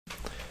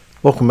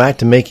Welcome back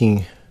to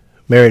Making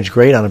Marriage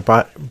Great on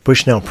a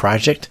Bushnell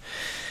project.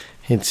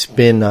 It's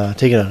been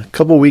taking a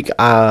couple-week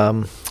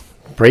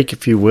break,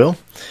 if you will,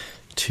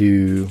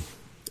 to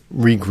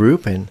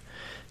regroup and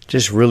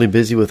just really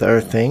busy with other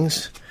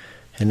things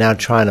and now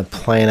trying to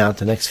plan out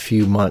the next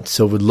few months.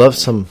 So we'd love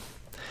some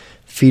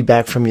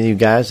feedback from you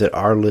guys that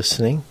are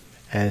listening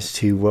as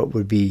to what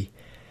would be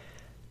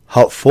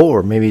helpful,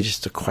 or maybe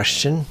just a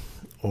question,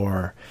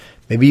 or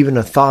maybe even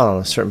a thought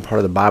on a certain part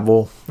of the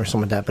Bible or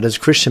something like that. But as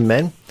Christian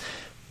men,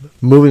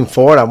 moving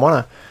forward, I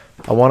want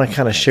to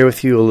kind of share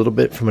with you a little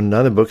bit from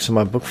another book. So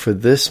my book for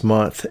this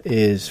month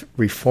is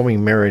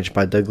Reforming Marriage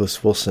by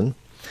Douglas Wilson.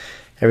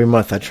 Every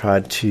month I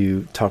try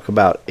to talk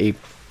about a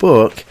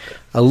book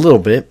a little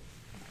bit,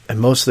 and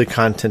most of the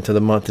content of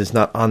the month is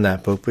not on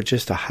that book, but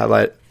just to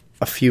highlight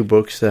a few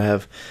books that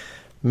have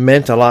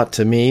meant a lot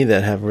to me,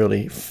 that have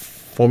really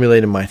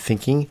formulated my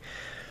thinking,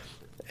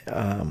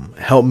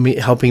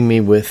 helping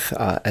me with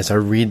as I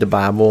read the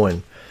Bible,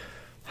 and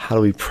how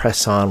do we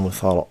press on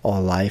with all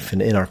life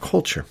and in our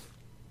culture.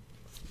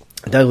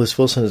 Douglas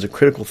Wilson is a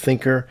critical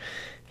thinker.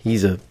 He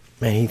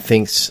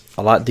thinks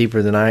a lot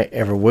deeper than I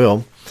ever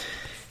will,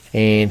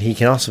 and he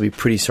can also be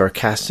pretty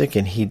sarcastic,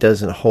 and he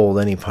doesn't hold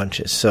any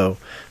punches. So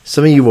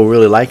some of you will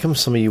really like him,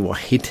 some of you will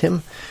hate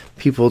him.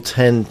 People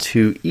tend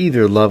to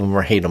either love him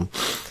or hate him.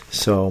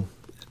 So,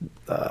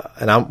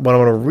 what I'm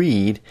going to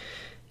read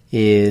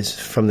is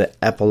from the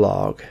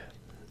Epilogue.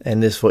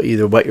 And this will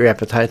either whet your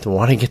appetite to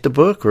want to get the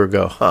book or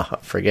go,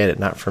 forget it,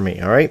 not for me,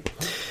 all right?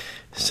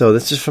 So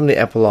this is from the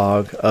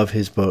Epilogue of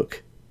his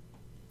book,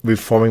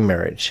 Reforming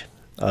Marriage,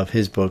 of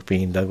his book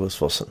being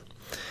Douglas Wilson.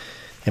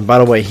 And by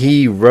the way,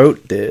 he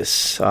wrote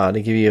this, to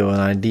give you an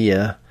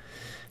idea,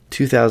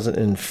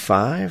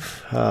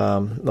 2005.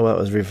 It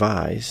was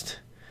revised.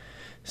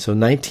 So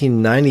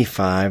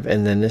 1995,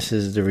 and then this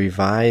is the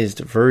revised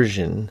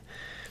version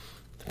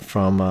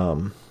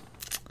from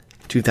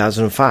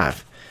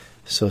 2005.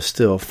 So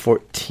still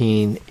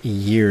 14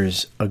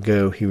 years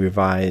ago, he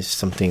revised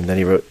something that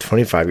he wrote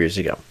 25 years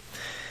ago.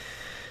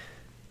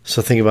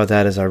 So think about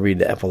that as I read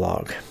the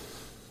epilogue.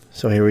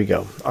 So here we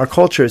go. Our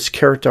culture is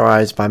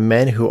characterized by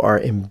men who are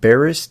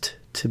embarrassed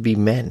to be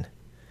men.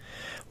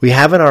 We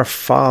have in our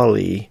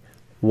folly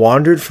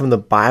wandered from the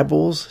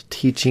Bible's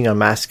teaching on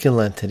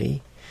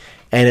masculinity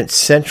and its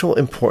central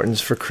importance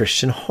for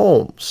Christian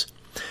homes.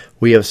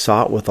 We have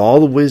sought with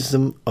all the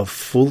wisdom of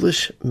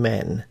foolish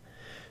men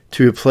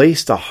to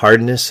replace the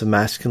hardness of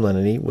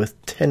masculinity with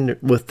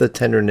the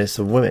tenderness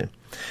of women.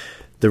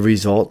 The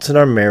results in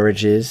our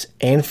marriages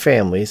and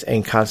families,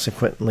 and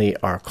consequently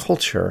our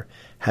culture,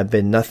 have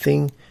been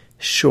nothing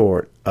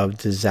short of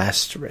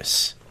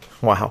disastrous.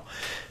 Wow.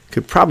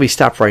 Could probably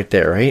stop right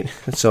there, right?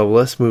 So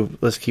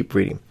let's keep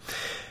reading.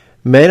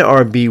 Men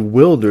are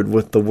bewildered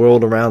with the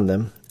world around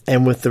them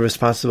and with the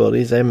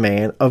responsibilities a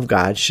man of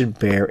God should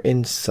bear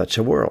in such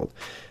a world.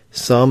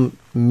 Some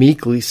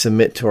meekly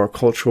submit to our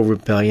cultural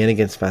rebellion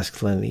against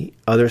masculinity.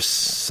 Others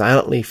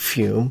silently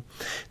fume,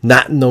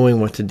 not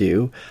knowing what to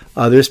do.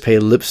 Others pay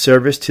lip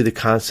service to the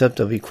concept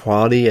of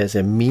equality as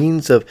a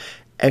means of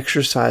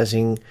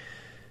exercising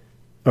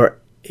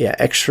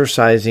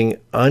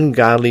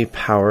ungodly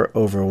power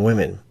over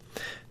women.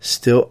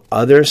 Still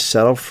others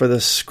settle for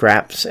the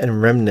scraps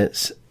and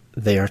remnants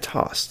they are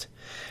tossed.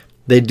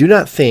 They do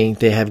not think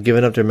they have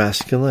given up their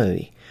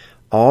masculinity,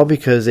 all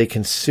because they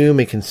consume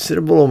a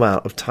considerable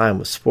amount of time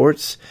with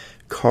sports,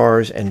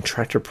 cars, and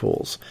tractor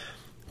pulls.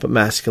 But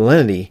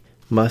masculinity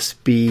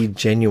must be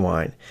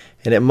genuine,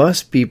 and it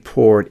must be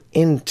poured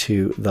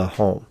into the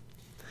home.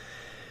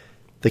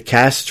 The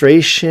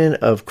castration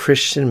of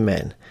Christian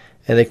men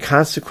and the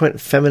consequent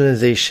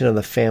feminization of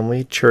the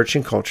family, church,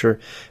 and culture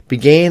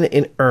began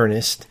in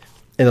earnest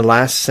in the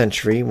last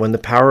century, when the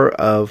power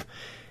of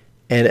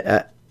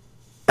an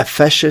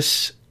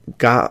efficacious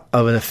gospel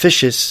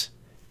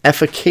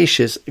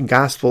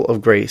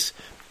of grace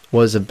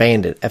was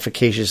abandoned.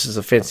 Efficacious is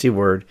a fancy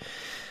word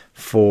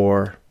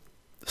for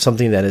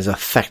something that is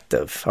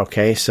effective.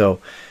 Okay, so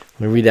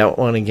let me read that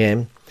one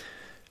again.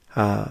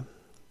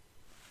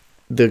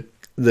 The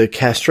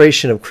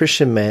castration of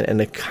Christian men and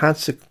the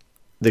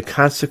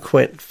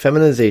consequent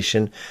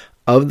feminization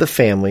of the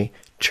family,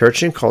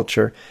 church, and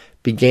culture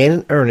began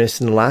in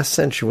earnest in the last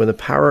century, when the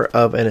power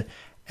of an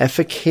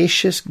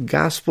efficacious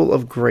gospel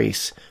of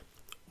grace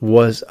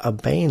was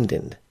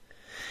abandoned,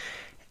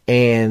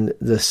 and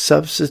the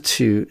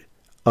substitute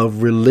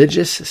of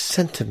religious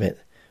sentiment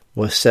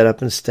was set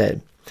up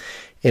instead.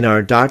 In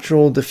our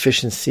doctrinal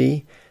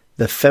deficiency,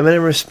 the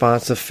feminine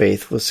response of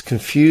faith was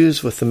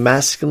confused with the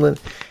masculine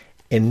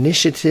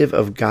initiative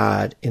of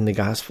God in the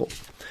gospel.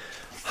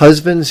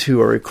 Husbands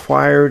who are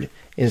required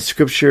in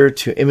Scripture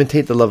to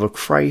imitate the love of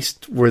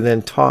Christ were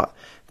then taught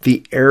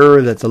the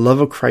error that the love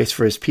of Christ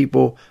for his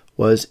people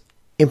was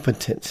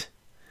impotent.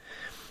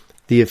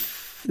 The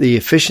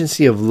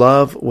efficiency of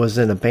love was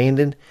then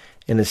abandoned,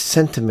 and the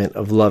sentiment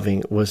of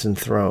loving was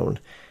enthroned,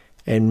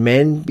 and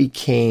men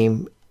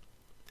became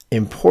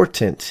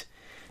impotent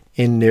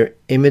in their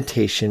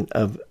imitation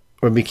of,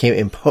 or became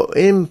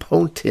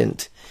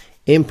impotent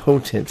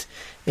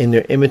in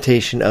their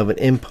imitation of an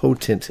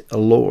impotent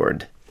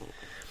Lord.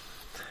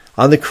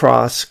 On the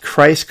cross,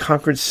 Christ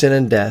conquered sin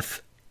and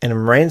death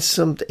and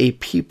ransomed a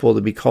people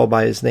to be called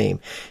by his name.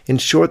 In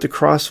short, the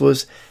cross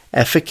was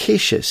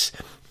efficacious,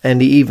 and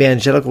the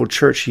evangelical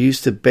church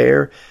used to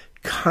bear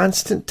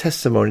constant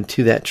testimony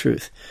to that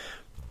truth.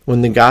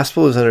 When the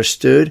gospel is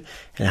understood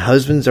and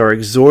husbands are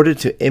exhorted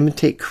to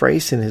imitate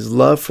Christ in his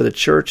love for the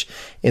church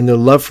and their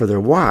love for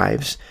their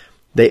wives,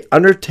 they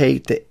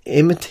undertake the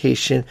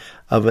imitation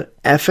of an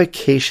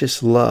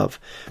efficacious love.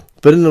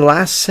 But in the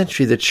last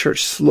century, the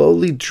church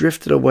slowly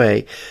drifted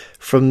away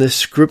from this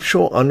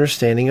scriptural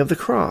understanding of the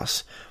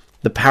cross.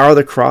 The power of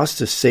the cross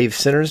to save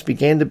sinners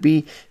began to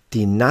be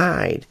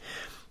denied.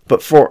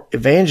 But for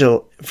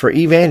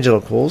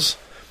evangelicals,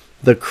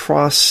 the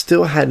cross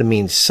still had to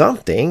mean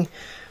something,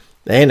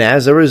 and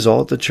as a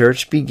result, the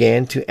church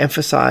began to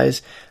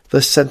emphasize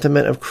the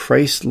sentiment of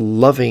Christ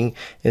loving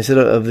instead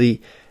of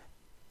the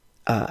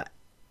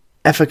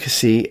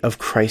efficacy of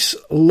Christ's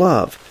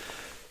love.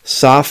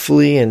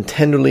 Softly and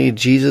tenderly,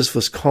 Jesus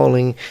was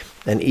calling,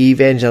 and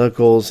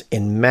evangelicals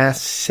in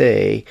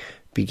masse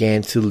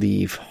began to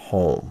leave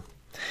home.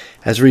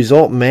 As a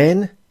result,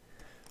 men,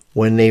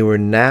 when they were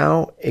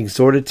now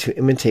exhorted to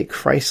imitate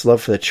Christ's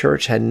love for the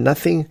church, had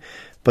nothing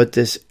but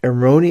this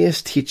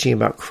erroneous teaching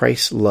about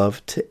Christ's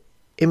love to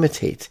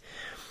imitate.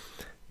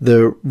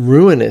 The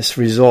ruinous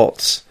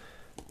results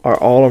are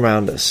all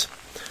around us.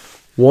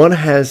 One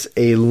has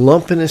a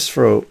lump in his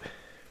throat,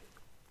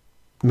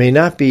 may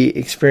not be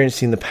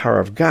experiencing the power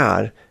of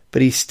God,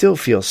 but he still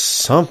feels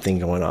something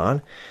going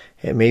on.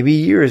 It may be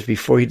years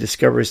before he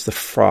discovers the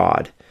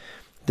fraud.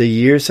 The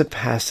years have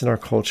passed in our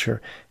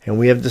culture, and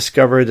we have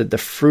discovered that the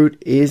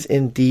fruit is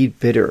indeed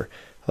bitter.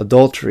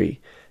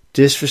 Adultery,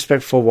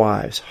 disrespectful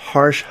wives,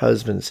 harsh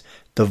husbands,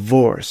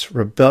 divorce,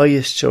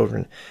 rebellious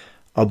children,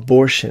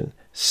 abortion,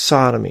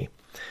 sodomy.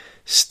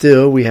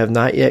 Still, we have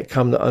not yet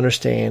come to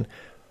understand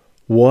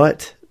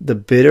what the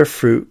bitter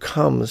fruit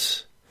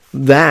comes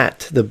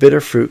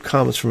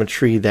from a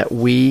tree that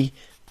we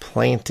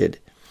planted.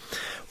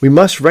 We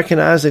must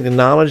recognize and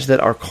acknowledge that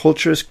our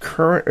culture's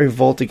current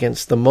revolt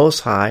against the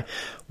Most High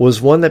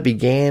was one that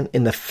began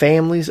in the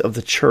families of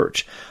the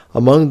church,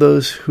 among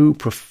those who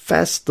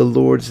profess the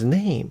Lord's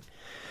name.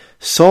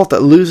 Salt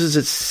that loses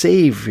its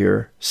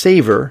savor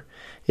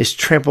is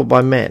trampled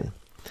by men.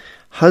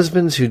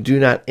 Husbands who do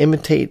not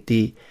imitate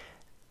the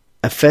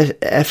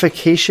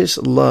efficacious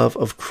love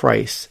of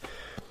Christ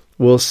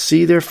will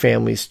see their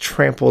families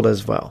trampled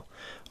as well.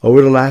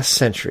 Over the last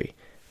century,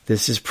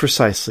 this is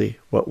precisely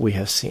what we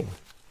have seen.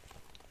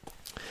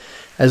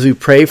 As we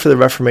pray for the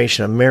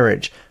reformation of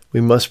marriage,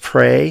 we must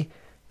pray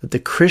that the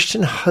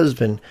Christian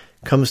husband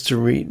comes to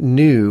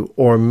renew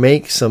or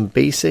make some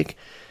basic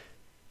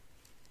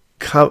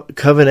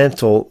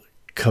covenantal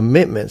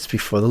commitments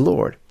before the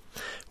Lord.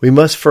 We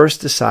must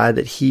first decide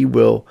that he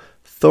will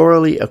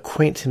thoroughly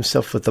acquaint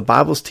himself with the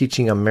Bible's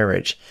teaching on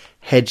marriage,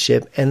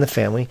 headship, and the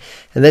family,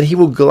 and that he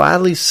will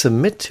gladly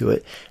submit to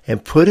it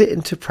and put it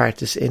into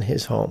practice in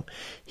his home.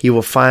 He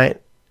will find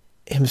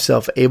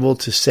himself able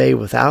to say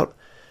with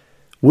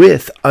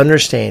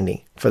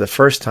understanding for the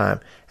first time,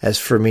 as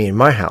for me and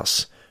my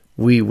house,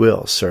 we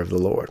will serve the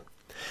Lord.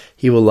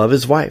 He will love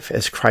his wife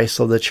as Christ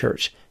loved the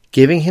church,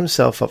 giving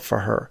himself up for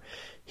her.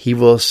 He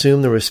will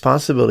assume the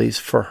responsibilities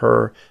for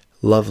her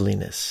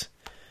loveliness.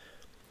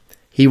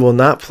 He will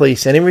not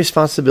place any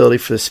responsibility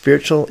for the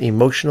spiritual,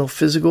 emotional,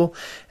 physical,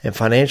 and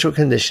financial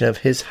condition of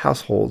his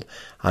household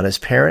on his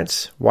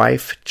parents,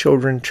 wife,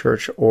 children,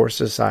 church, or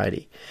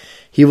society.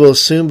 He will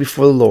assume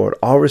before the Lord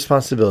all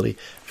responsibility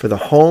for the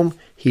home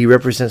he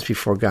represents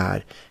before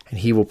God, and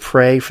he will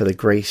pray for the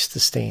grace to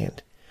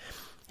stand.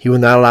 He will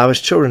not allow his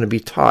children to be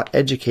taught,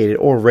 educated,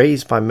 or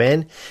raised by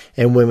men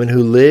and women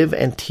who live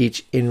and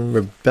teach in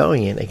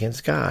rebellion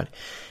against God.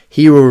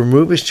 He will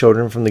remove his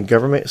children from the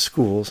government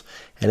schools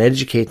and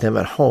educate them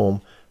at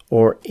home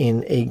or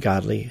in a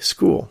godly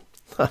school.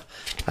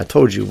 I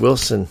told you,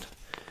 Wilson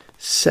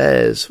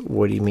says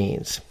what he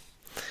means.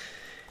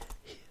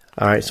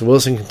 All right, so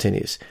Wilson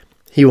continues.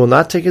 He will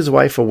not take his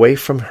wife away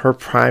from her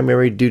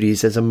primary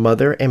duties as a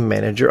mother and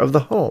manager of the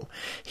home.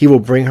 He will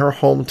bring her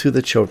home to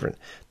the children,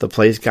 the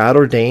place God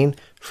ordained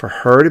for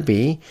her to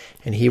be,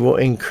 and he will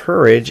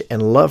encourage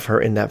and love her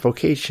in that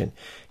vocation.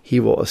 He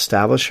will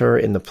establish her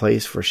in the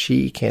place where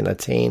she can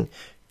attain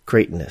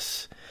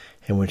greatness.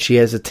 And when she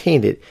has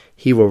attained it,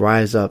 he will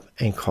rise up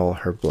and call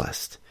her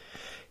blessed.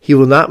 He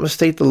will not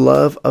mistake the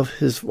love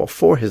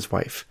for his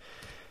wife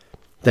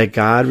that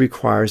God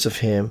requires of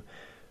him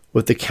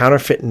with the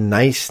counterfeit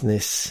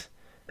niceness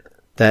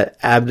that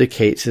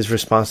abdicates his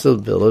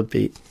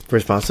responsibility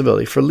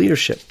for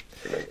leadership.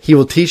 He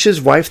will teach his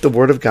wife the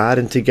word of God,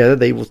 and together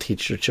they will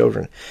teach their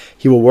children.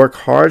 He will work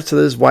hard so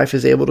that his wife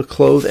is able to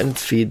clothe and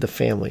feed the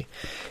family.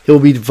 He will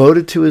be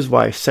devoted to his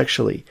wife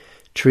sexually,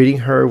 treating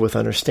her with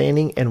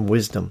understanding and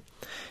wisdom.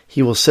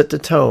 He will set the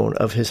tone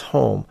of his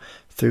home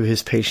through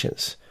his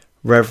patience,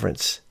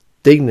 reverence,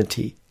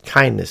 dignity,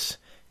 kindness,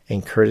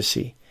 and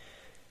courtesy.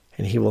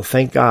 And he will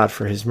thank God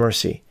for his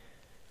mercy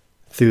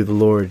through the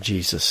Lord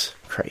Jesus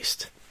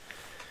Christ.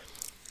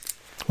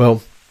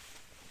 Well,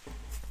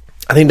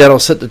 I think that'll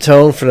set the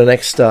tone for the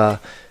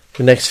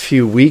next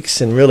few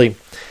weeks, and really,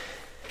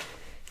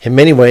 in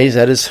many ways,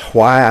 that is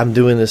why I'm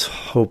doing this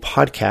whole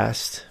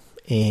podcast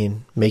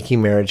in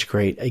making marriage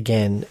great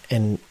again.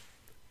 And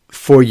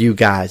for you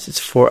guys, it's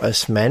for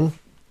us men.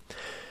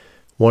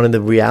 One of the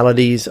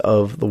realities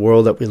of the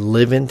world that we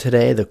live in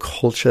today, the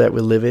culture that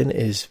we live in,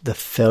 is the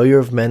failure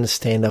of men to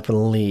stand up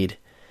and lead.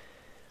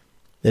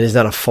 It is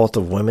not a fault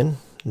of women,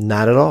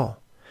 not at all.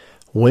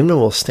 Women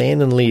will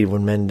stand and lead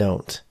when men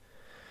don't.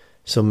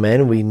 So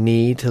men, we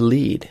need to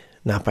lead,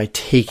 not by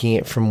taking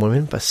it from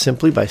women, but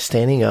simply by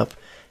standing up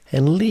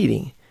and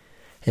leading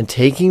and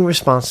taking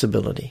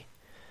responsibility.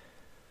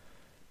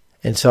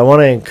 And so I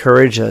want to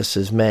encourage us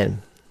as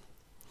men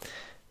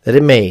that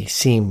it may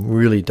seem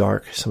really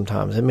dark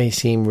sometimes. It may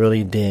seem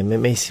really dim.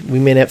 We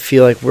may not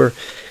feel like we're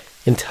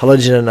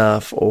intelligent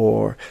enough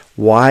or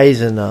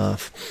wise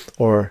enough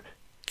or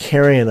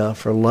caring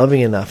enough or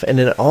loving enough. And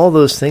in all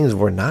those things,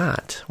 we're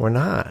not. We're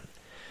not.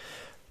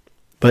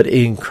 But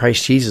in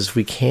Christ Jesus,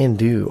 we can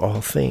do all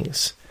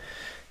things.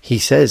 He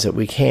says that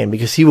we can,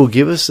 because He will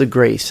give us the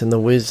grace and the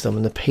wisdom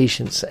and the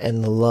patience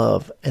and the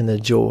love and the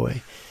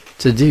joy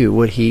to do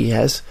what He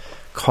has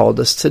called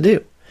us to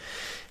do.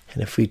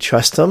 And if we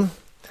trust Him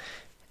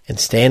and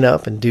stand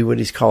up and do what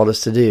He's called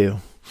us to do,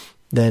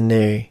 then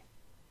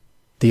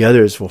the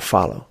others will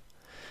follow.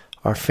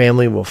 Our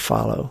family will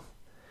follow.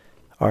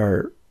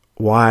 Our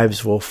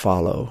wives will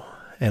follow.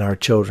 And our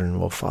children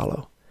will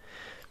follow.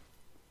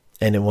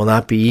 And it will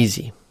not be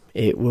easy.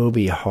 It will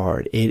be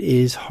hard. It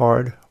is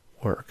hard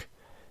work.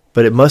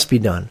 But it must be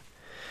done.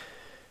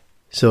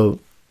 So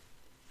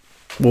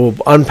we'll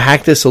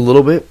unpack this a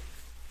little bit.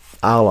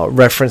 I'll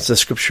reference the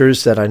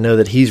scriptures that I know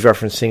that he's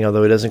referencing,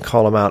 although he doesn't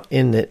call them out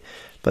in it.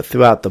 But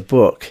throughout the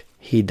book,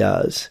 he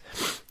does.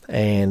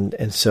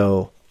 And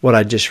so what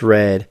I just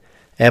read,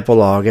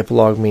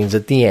 epilogue means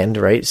at the end,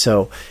 right?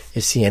 So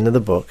it's the end of the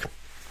book.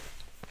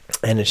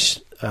 And it's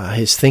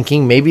his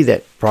thinking maybe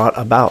that brought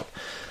about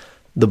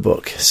the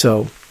book.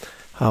 So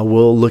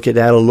we'll look at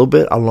that a little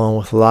bit along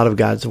with a lot of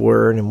God's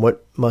word and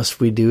what must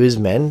we do as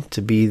men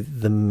to be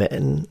the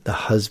men, the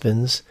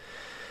husbands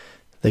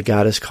that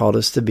God has called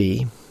us to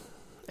be,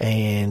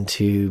 and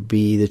to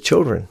be the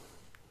children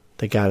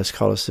that God has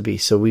called us to be,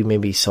 so we may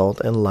be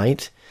salt and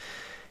light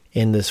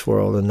in this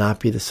world and not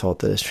be the salt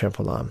that is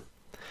trampled on.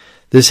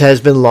 This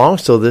has been long,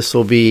 so this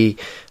will be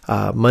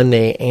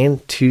Monday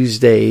and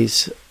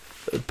Tuesday's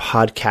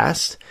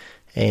podcast,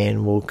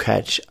 and we'll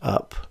catch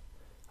up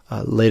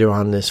later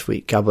on this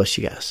week. God bless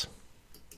you guys.